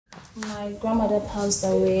My grandmother passed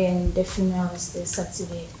away and the funeral is this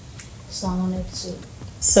Saturday. So I wanted to.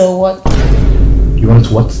 So what? You wanted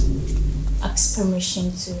to what? Ask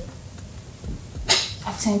permission to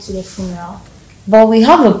attend to the funeral. But we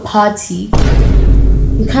have a party.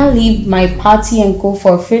 You can't leave my party and go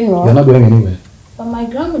for a funeral. You're not going anywhere. But my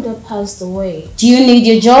grandmother passed away. Do you need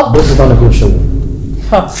your job? This is not a good show.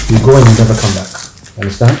 Huh. You go and you never come back.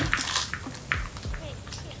 Understand?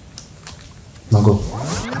 Now go.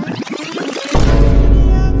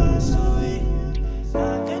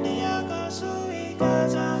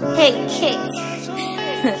 Hey, kick.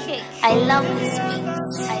 I love this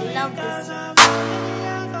beat. I love this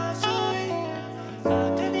beat.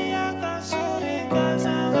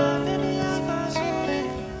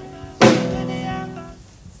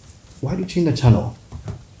 Why do you change the channel?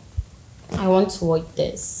 I want to watch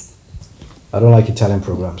this. I don't like Italian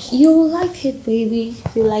programs. You will like it, baby.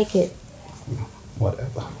 You like it.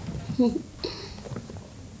 Whatever.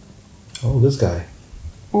 Oh, this guy.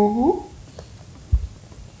 Mm-hmm.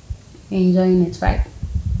 You're enjoying it, right?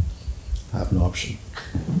 I have no option.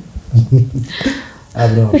 I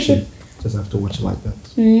have no option. Just have to watch it like that.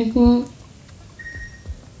 Mm-hmm.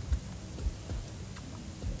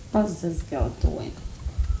 What's this girl doing?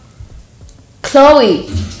 Chloe!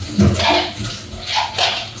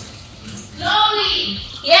 Chloe!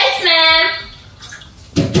 Yes, ma'am.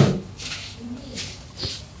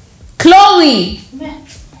 Chloe!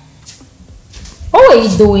 What are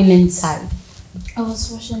you doing inside? I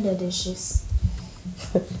was washing the dishes.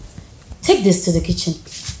 Take this to the kitchen.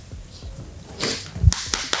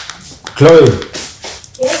 Chloe,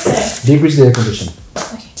 Yes, sir. decrease the air condition.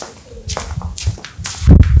 Okay.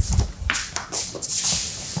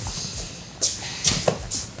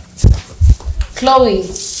 Chloe,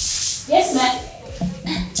 Yes,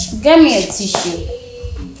 ma'am. get me a tissue.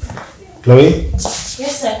 Chloe,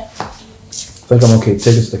 Yes, sir. I think I'm okay.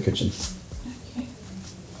 Take it to the kitchen.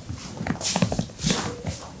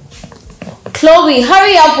 Chloe,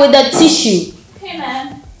 hurry up with the tissue. Okay,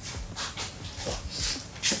 ma'am.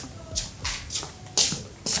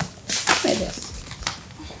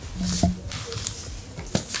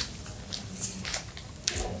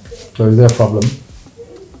 So is there a problem?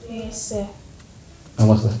 Yes, sir. And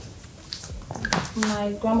what's that?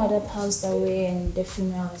 My grandmother passed away and the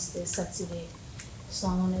funeral is this Saturday. So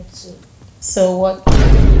I wanted to So what?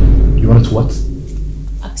 You wanted to what?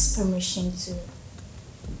 ask permission to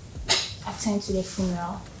attend to the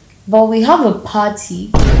funeral. But we have a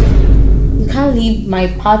party. You can't leave my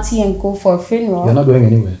party and go for a funeral. You're not going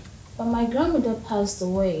anywhere. But my grandmother passed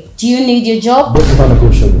away. Do you need your job? This is not a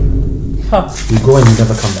good show. Huh. You go and you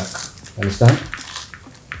never come back. Understand?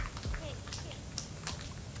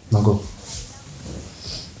 Now go.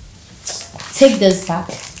 Take this back.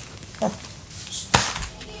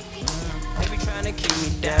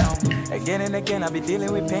 Again and again, I be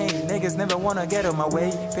dealing with pain. Niggas never wanna get on my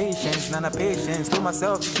way. Patience, none of patience. To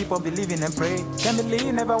myself, keep on believing and pray. Can't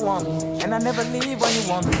believe, never want me. And I never leave when you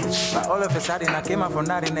want me. But all of a sudden, I came out from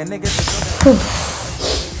nothing. And niggas.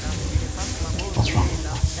 What's wrong?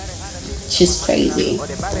 She's crazy. Or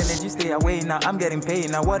the bad energy stay away now. I'm getting paid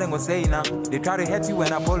now. What I'm gonna say now? They try to hurt you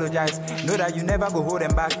and apologize. Know that you never go hold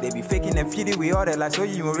them back. They be faking and feeding with all the lies, so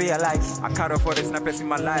you will realize. I can't afford the snappers in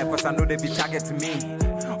my life, cause I know they be targeting me.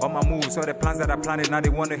 All my moves, all the plans that I planned, now they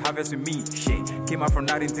want to harvest with me. Shit, came out from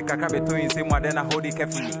nothing to Kakabeto in same one, then I hold it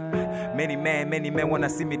carefully. Many men wanna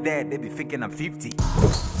see me dead, they be thinking I'm 50.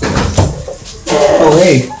 Oh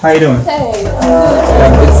hey, how you doing? Hey.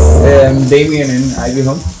 It's Damien and Ivy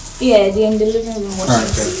home. Yeah, they're in the living room watching Alright,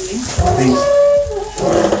 TV.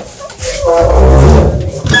 Thanks.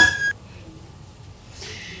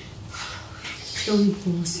 Chloe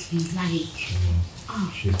was like.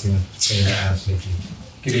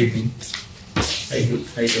 Good evening. How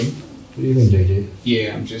you doing? Good evening, JJ.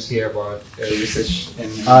 Yeah, I'm just here about research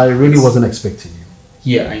and. I really wasn't expecting you.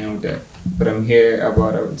 Yeah, I know that, but I'm here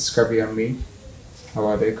about a discovery I made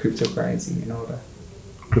about the cryptocurrency and all that.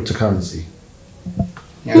 Cryptocurrency.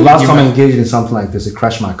 Yeah, The last you time I might- engaged in something like this, it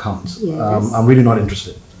crashed my account. Yes. I'm really not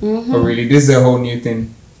interested. Mm-hmm. Oh really? This is a whole new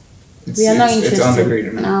thing. We are not interested. It's on the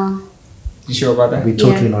grid now. No. You sure about that? We're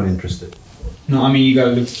totally not interested. No, I mean you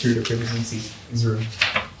gotta look through the papers and see. It's real.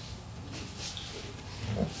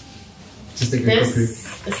 Just take a quick look.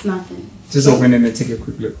 This is nothing. Just open it and take a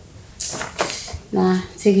quick look. Nah,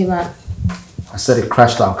 take it back. I said it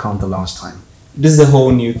crashed our account the last time. This is a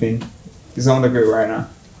whole new thing. It's on the grid right now.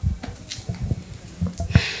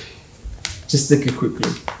 Just take a quick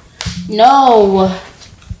look. No.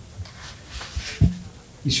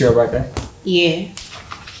 You sure about that? Yeah.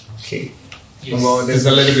 Okay. Yes. Well, there's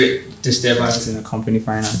a little bit disturbance in the company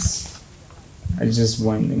finance. I just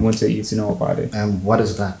wanted you to know about it. And what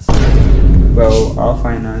is that? Well, our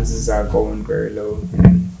finances are going very low,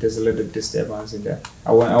 and there's a little disturbance in there.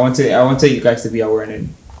 I want you guys to be aware,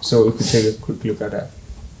 and so we could take a quick look at that.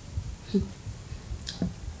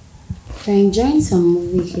 We're enjoying some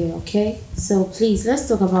movie here, okay? So please, let's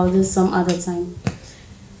talk about this some other time.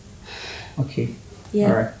 Okay. Yeah.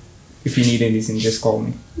 All right. If you need anything, just call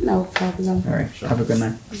me. No problem. All right. Sure. Have a good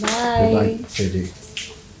night. Bye. Goodbye, JD.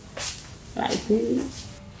 Bye, baby.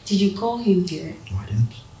 Did you call him here? No, I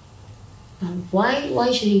didn't. And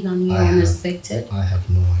why should he come here I have- unexpected? I have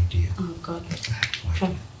no idea. Oh God. I have no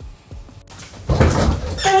idea.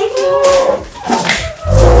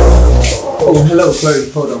 Oh, hello, Chloe.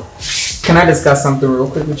 Hold on. Can I discuss something real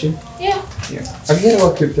quick with you? Yeah. Yeah. Have you heard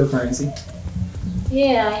about cryptocurrency?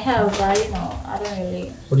 Yeah, I have, but I don't really.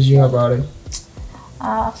 What did you hear about it?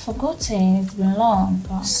 I've forgotten. It's been long.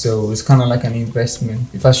 But So it's kind of like an investment.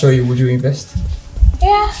 If I show you, would you invest?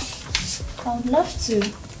 yeah, I would love to.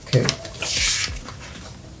 Okay.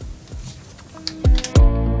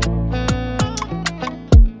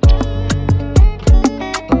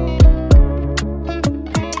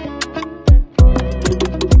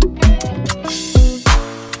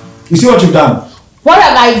 You see what you've done? What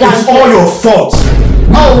have I done? It's all your fault.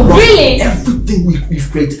 Oh, really? Everything we've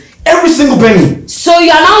created, every single penny. So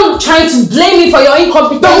you are now trying to blame me for your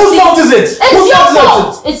incompetence? Then whose fault is it? It's Whose your fault is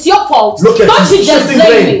fault. It's your fault. Look at Don't you, you just shifting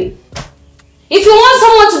blame blame. me. If you want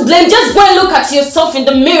someone to blame, just go and look at yourself in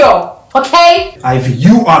the mirror, okay? Ivy,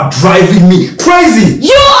 you are driving me crazy.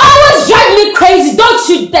 You always drive me crazy. Don't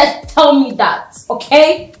you dare tell me that,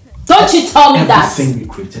 okay? Don't you tell me that. Everything we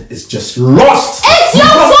created is just lost. It's your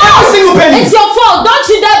Lost fault. every single penny. It's your fault. Don't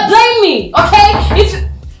you dare blame me, okay?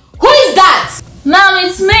 Who is that? Mom,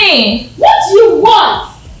 it's me. What do you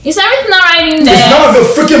want? Is everything alright in It's there? none of your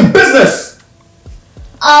freaking business.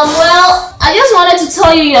 Well, I just wanted to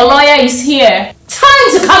tell you your lawyer is here. Time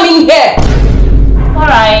to come in here.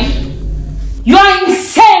 Alright. You are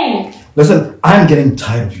insane. Listen, I'm getting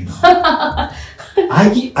tired of you now.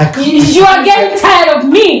 I can't. You are getting tired of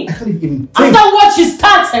me. I can't even think. After what you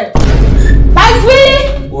started. Like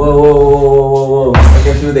really? Whoa. I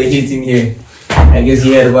can feel the heat in here. I guess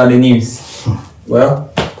you heard about the news.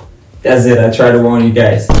 Well, that's it. I tried to warn you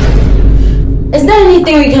guys. Is there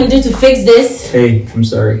anything we can do to fix this? Hey, I'm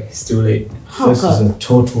sorry. It's too late. Oh, This God. is a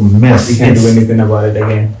total mess. We can't do anything about it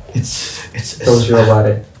again. It's Told you about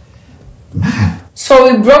it. So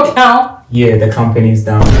we broke down. Yeah, the company's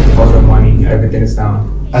down. All the money, everything is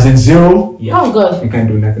down. as in zero. Yeah. Oh, God. We can't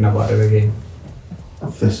do nothing about it again.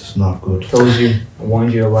 This is not good. Told you. I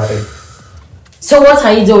warned you about it. So what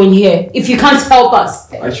are you doing here if you can't help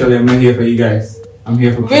us? Actually, I'm not here for you guys. I'm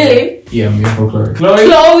here for Chloe. Really? Yeah, I'm here for Chloe.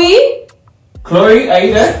 Chloe? Chloe, are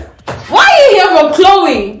you there? Why are you here for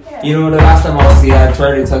Chloe? You know, the last time I was here, I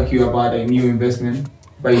tried to talk to you about a new investment,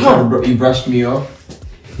 but you brushed me off.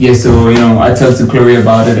 Yeah, so, I talked to Chloe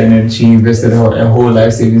about it, and then she invested her whole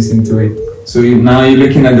life savings into it. So now you're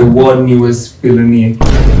looking at the world newest billionaire.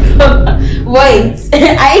 Wait,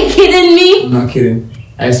 are you kidding me? I'm not kidding.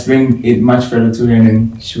 I explained it much further to her, and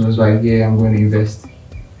then she was like, yeah, I'm going to invest.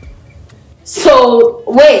 So,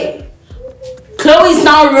 wait. Chloe's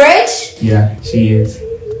now rich? Yeah, she is.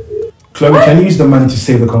 Chloe, can you use the money to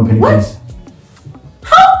save the company, please?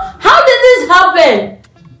 How did this happen?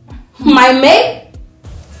 My maid?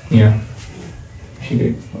 Yeah, she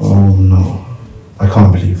did. Oh no, I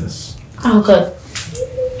can't believe this. Oh, God.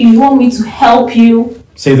 You want me to help you?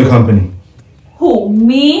 Save the company. Who,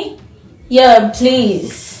 me? Yeah,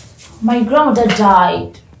 please. My grandmother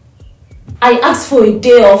died. I asked for a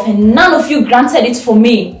day off and none of you granted it for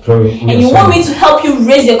me. Chloe, And you want me to help you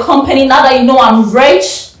raise your company now that you know I'm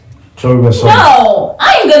rich? Chloe, we're sorry. No,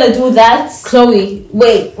 I ain't gonna do that. Chloe,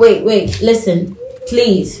 wait. Listen,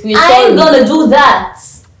 please. We're I sorry. ain't gonna do that.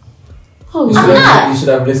 Oh, You I'm should, not. have, you should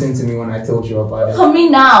have listened to me when I told you about it. For me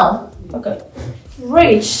now. Okay.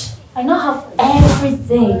 Rich. I now have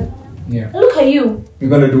everything. Yeah. Look at you. We're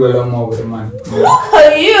going to do a lot more with the money. Look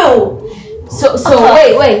at you. So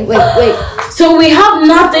wait. So we have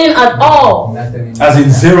nothing at all. Nothing. In As in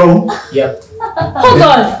zero. Yep. Hold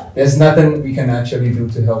on. There's nothing we can actually do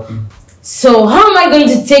to help you. So how am I going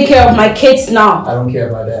to take care of my kids now? I don't care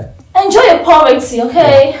about that. Enjoy your poverty,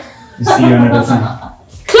 okay? You see you another time.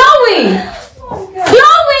 Chloe!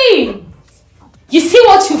 Chloe! You see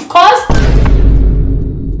what you've caused?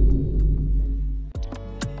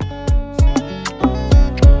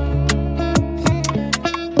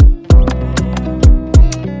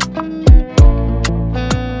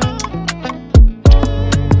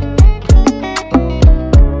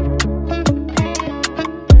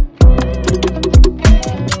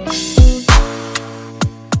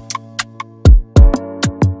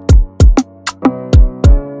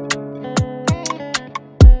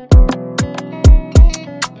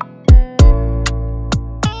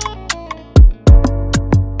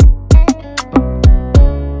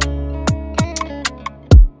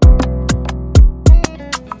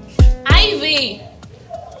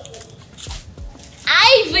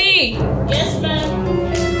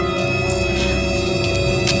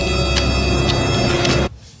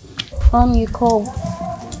 Mom, you called.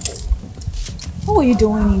 What were you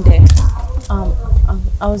doing in there?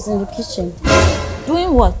 I was in the kitchen.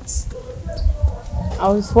 Doing what? I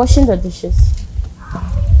was washing the dishes.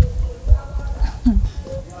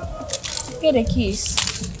 Get the keys.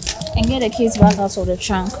 And get the keys back out of the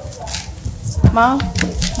trunk. Ma,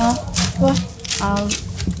 What?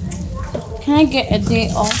 can I get a day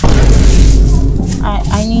off?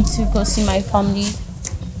 I need to go see my family.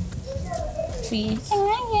 Please. Can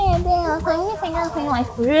I get a day off? I need to go my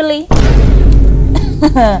really?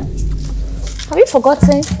 Have you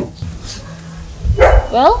forgotten?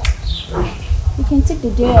 Well, you can take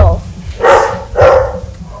the day off.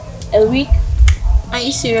 A week. Are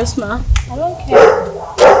you serious, Ma? I don't care.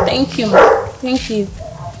 Thank you, Ma. Thank you.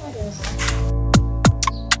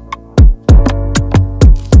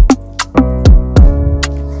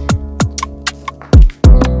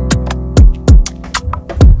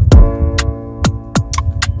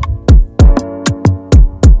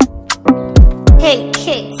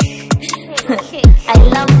 Kick. I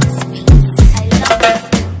love this beat. I love this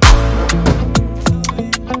beat.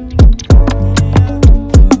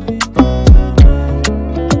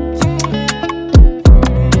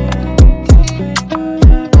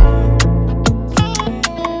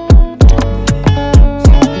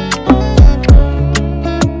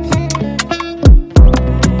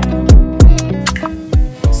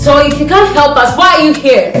 So if you can't help us, why are you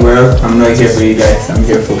here? Well, I'm not here for you guys. I'm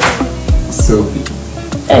here for Sophie.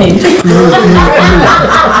 Hey.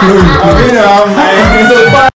 I've been around